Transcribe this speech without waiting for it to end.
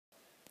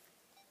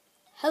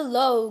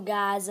Hello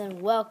guys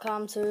and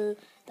welcome to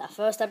the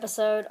first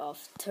episode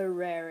of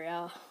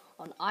Terraria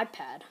on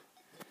iPad.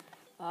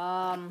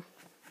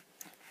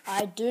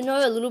 I do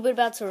know a little bit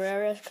about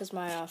Terraria because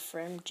my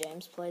friend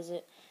James plays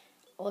it.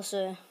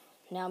 Also,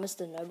 now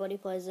Mr. Nobody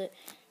plays it,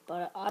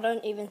 but I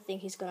don't even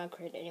think he's gonna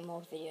create any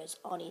more videos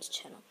on his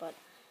channel. But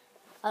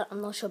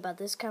I'm not sure about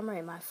this camera;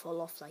 it might fall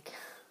off like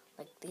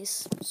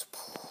this.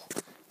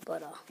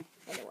 But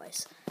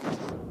anyways,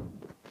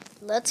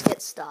 let's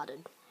get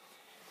started.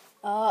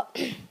 I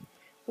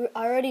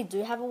already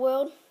do have a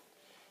world,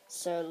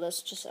 so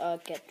let's just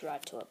get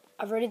right to it.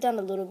 I've already done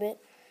a little bit.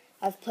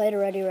 I've played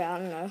already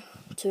around,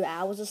 2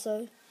 hours or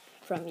so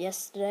from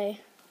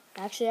yesterday.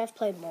 Actually, I've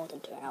played more than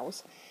 2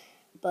 hours.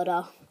 But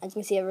as you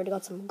can see, I've already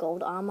got some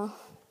gold armor.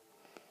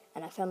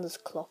 And I found this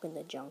clock in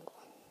the jungle.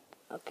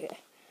 Okay.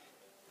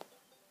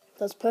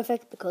 That's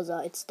perfect because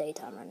it's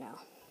daytime right now.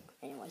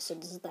 Anyway, so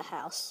this is the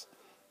house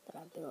that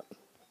I built.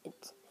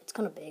 It's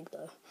kind of big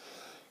though.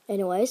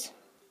 Anyways.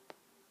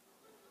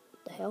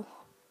 What the hell?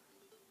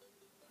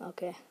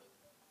 Okay.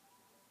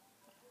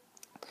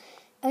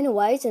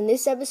 Anyways, in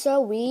this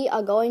episode, we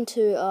are going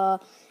to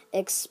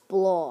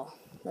explore.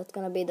 That's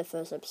going to be the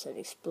first episode,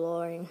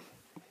 exploring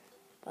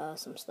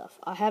some stuff.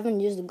 I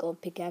haven't used the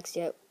gold pickaxe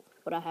yet,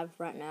 what I have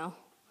right now.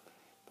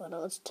 But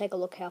let's take a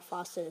look how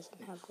fast it is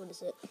and how good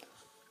is it.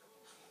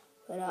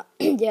 But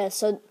yeah,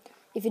 so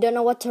if you don't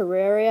know what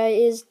Terraria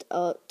is,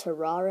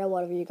 Terraria,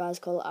 whatever you guys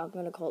call it, I'm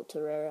going to call it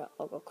Terraria.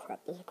 Oh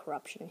crap, there's a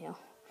corruption here.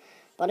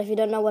 But if you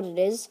don't know what it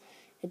is,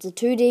 it's a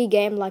 2D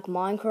game like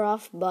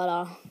Minecraft,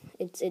 but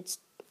it's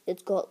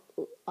got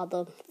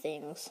other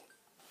things.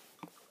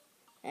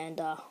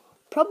 And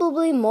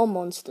probably more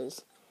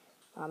monsters.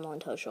 I'm not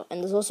entirely sure.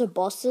 And there's also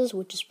bosses,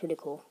 which is pretty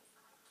cool.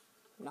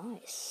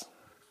 Nice.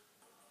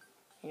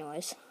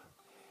 Anyways.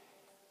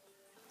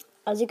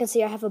 As you can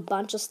see, I have a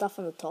bunch of stuff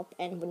on the top,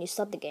 and when you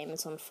start the game,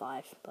 it's on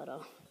 5. But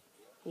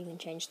you can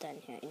change that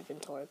in here,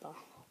 inventory bar.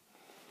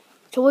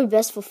 It's probably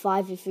best for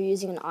 5 if you're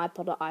using an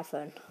iPod or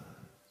iPhone.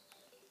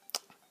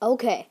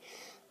 Okay,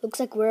 looks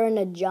like we're in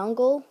a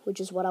jungle,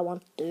 which is what I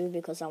want to do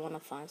because I want to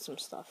find some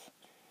stuff.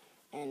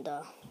 And,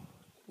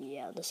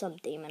 yeah, there's some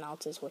demon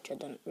altars, which I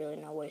don't really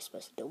know what you're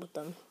supposed to do with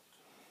them.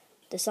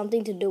 There's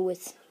something to do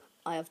with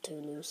Eye of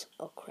Toulouse.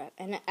 Oh, crap.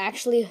 And it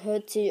actually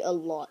hurts you a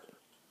lot,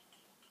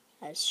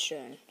 as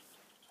shown.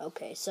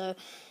 Okay, so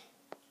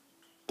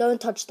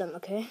don't touch them,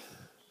 okay?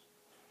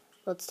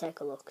 Let's take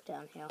a look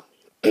down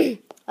here.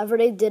 I've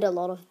already did a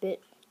lot of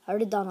bit. I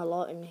already done a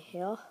lot in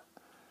here.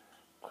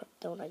 Crap,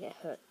 don't want to get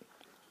hurt.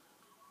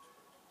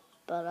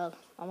 But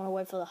I'm going to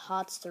wait for the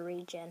hearts to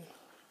regen.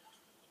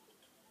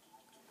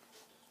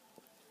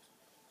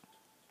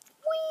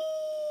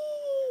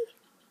 Whee!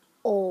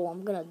 Oh,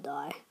 I'm going to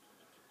die.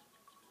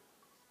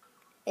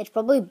 It's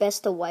probably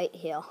best to wait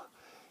here.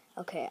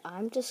 Okay,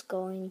 I'm just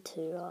going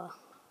to...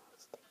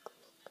 let's take a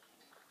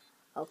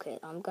look. Okay,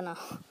 I'm going to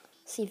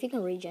see if you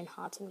can regen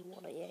hearts in the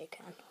water. Yeah, you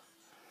can.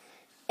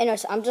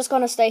 Anyways, I'm just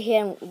going to stay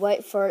here and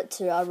wait for it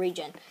to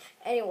regen.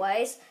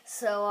 Anyways,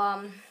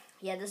 so,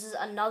 yeah, this is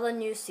another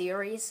new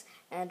series,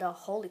 and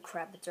holy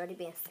crap, it's already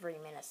been 3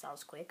 minutes, that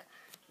was quick.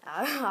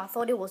 I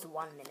thought it was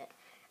 1 minute.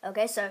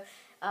 Okay, so,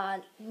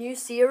 new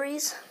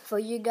series for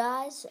you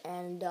guys,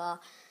 and,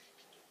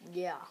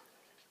 yeah,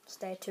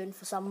 stay tuned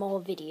for some more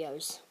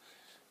videos.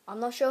 I'm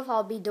not sure if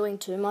I'll be doing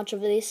too much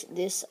of this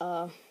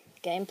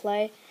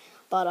gameplay,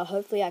 but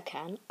hopefully I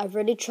can. I've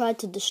already tried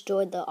to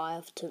destroy the Eye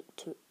of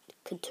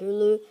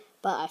Cthulhu,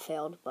 but I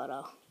failed, but,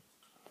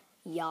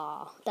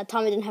 yeah, that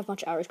time I didn't have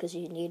much arrows because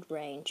you need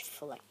range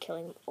for like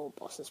killing all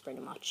bosses pretty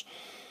much.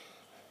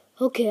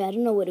 Okay, I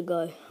don't know where to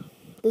go.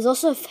 There's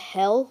also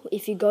hell.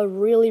 If you go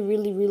really,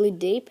 really, really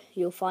deep,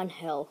 you'll find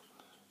hell.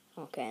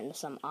 Okay, and there's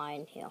some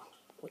iron here,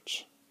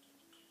 which...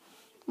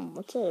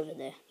 what's that over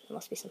there? There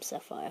must be some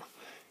sapphire.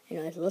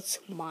 Anyways, let's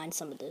mine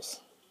some of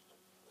this.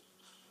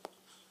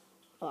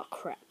 Oh,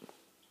 crap.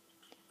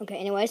 Okay,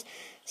 anyways,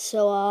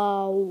 so,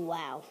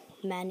 wow.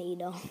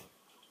 Man-eater.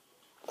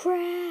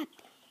 Crap!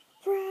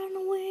 Run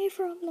away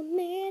from the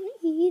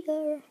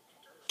man-eater.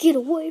 Get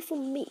away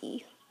from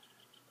me.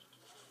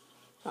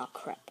 Oh,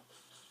 crap.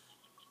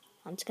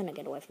 I'm just gonna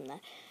get away from that.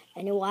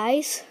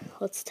 Anyways,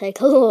 let's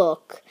take a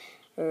look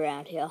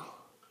around here.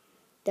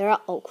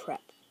 Oh,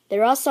 crap.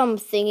 There are some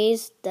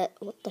thingies that...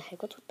 what the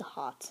heck? What's with the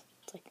hearts?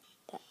 It's like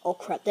that. Oh,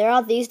 crap. There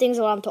are these things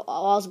that I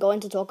was going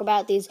to talk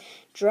about. These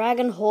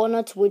dragon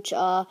hornets, which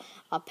are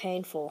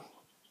painful.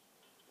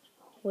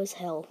 Where's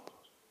hell?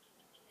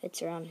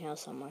 It's around here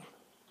somewhere.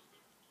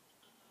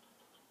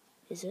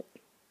 Is it?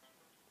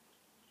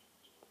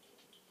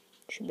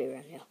 Should be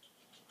around here.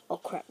 Oh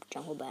crap,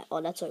 jungle bat.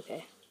 Oh, that's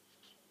okay.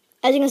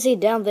 As you can see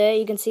down there,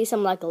 you can see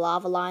some like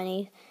lava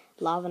line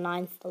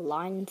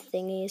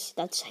thingies.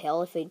 That's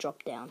hell if they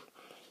drop down.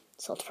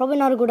 So it's probably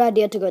not a good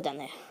idea to go down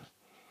there.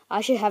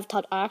 I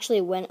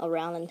actually went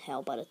around in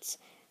hell, but it's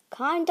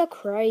kinda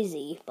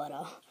crazy. But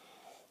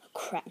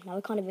crap, now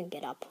we can't even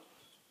get up.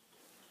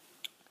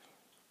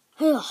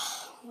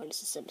 What is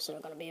this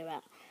episode gonna be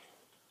about?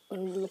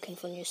 I'm looking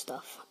for new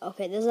stuff.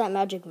 Okay, there's that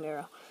magic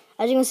mirror.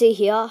 As you can see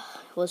here,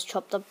 it was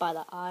chopped up by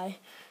the eye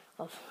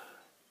of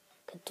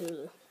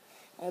Cthulhu.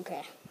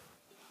 Okay.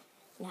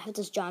 And I have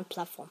this giant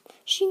platform.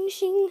 Shing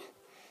shing.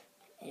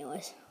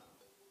 Anyways.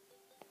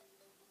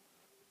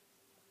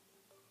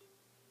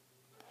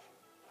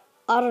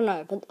 I don't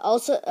know, but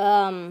also,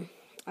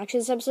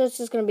 actually this episode is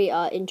just going to be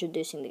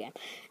introducing the game.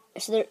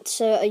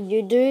 So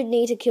you do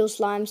need to kill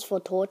slimes for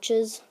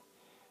torches,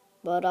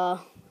 but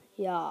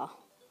yeah.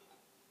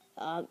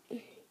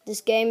 This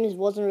game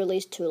wasn't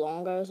released too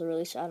long ago. It was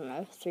released, I don't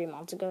know, 3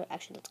 months ago.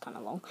 Actually, that's kind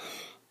of long.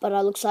 But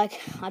looks like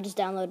I just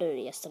downloaded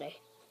it yesterday.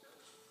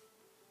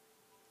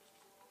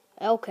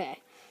 Okay,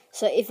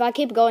 so if I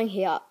keep going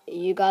here,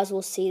 you guys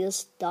will see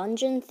this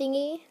dungeon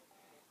thingy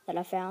that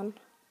I found.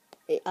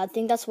 I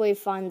think that's where you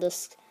find the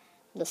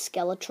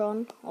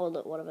Skeletron, or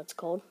whatever it's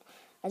called.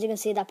 As you can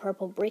see, that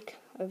purple brick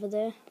over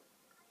there.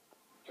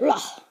 Right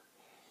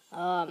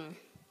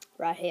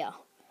here,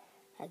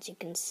 as you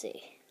can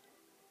see.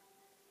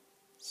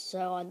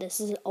 So this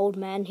is an old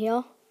man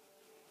here,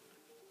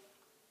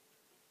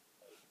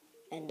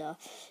 and I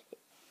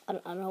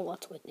don't know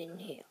what's within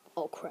here.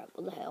 Oh crap!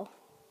 What the hell?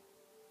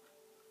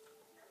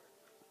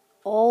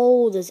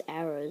 Oh, there's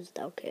arrows.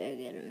 Okay, I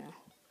get it now.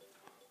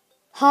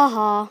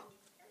 Haha.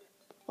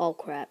 Oh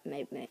crap,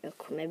 maybe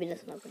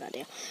that's not a good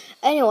idea.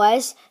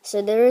 Anyways,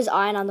 so there is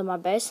iron under my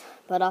base.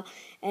 But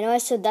anyway,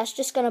 so that's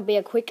just gonna be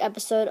a quick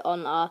episode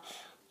on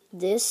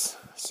this.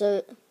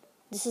 So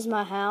this is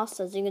my house.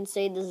 As you can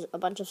see, there's a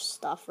bunch of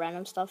stuff,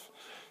 random stuff.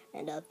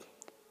 And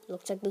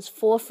looks like there's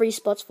 4 free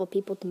spots for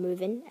people to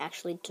move in.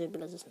 Actually 2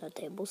 because there's no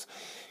tables.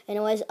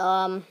 Anyways,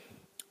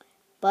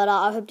 but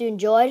I hope you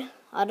enjoyed.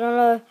 I don't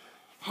know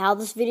how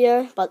this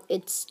video, but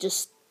it's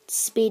just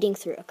speeding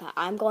through. Okay,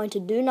 I'm going to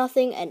do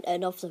nothing and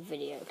end off the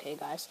video. Okay,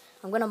 guys,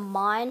 I'm gonna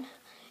mine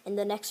in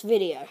the next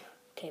video.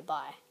 Okay,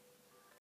 bye.